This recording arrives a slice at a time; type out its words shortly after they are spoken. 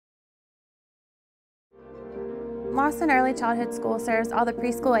Lawson Early Childhood School serves all the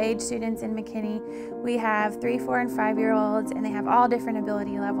preschool age students in McKinney. We have 3, 4, and 5-year-olds, and they have all different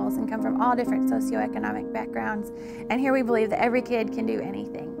ability levels and come from all different socioeconomic backgrounds. And here we believe that every kid can do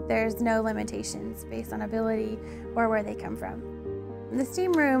anything. There's no limitations based on ability or where they come from. The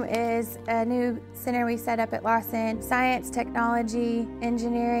STEAM room is a new center we set up at Lawson. Science, technology,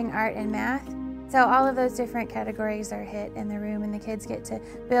 engineering, art, and math. So all of those different categories are hit in the room, and the kids get to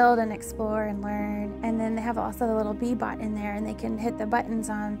build and explore and learn. And then they have also the little bee-bot in there, and they can hit the buttons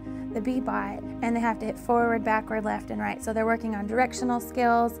on the bee-bot, and they have to hit forward, backward, left, and right. So they're working on directional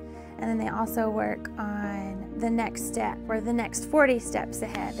skills, and then they also work on the next step or the next 40 steps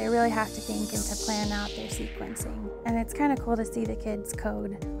ahead. They really have to think and to plan out their sequencing. And it's kind of cool to see the kids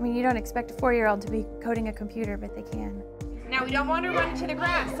code. I mean, you don't expect a 4-year-old to be coding a computer, but they can. Now we don't want her to run into the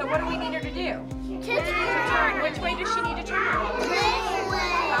grass, so what do we need her to do? To turn. Which way does she need to turn? This way.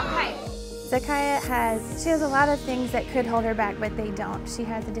 Okay. Zakaya she has a lot of things that could hold her back, but they don't. She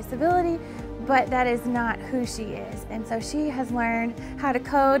has a disability, but that is not who she is. And so she has learned how to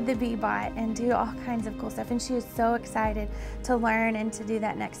code the bee-bot and do all kinds of cool stuff. And she is so excited to learn and to do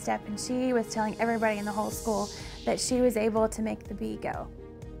that next step. And she was telling everybody in the whole school that she was able to make the bee go.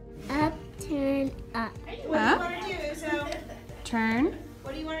 Up, turn, up. What do you want to do? So, turn.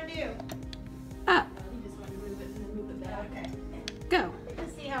 What do you want to do? Up. You just want to move it and then move it back. Okay. Go.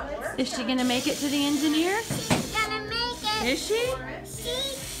 Let's see how it works. Is she gonna make it to the engineer? She's gonna make it. Is she? She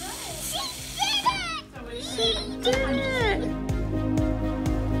did it! She did it!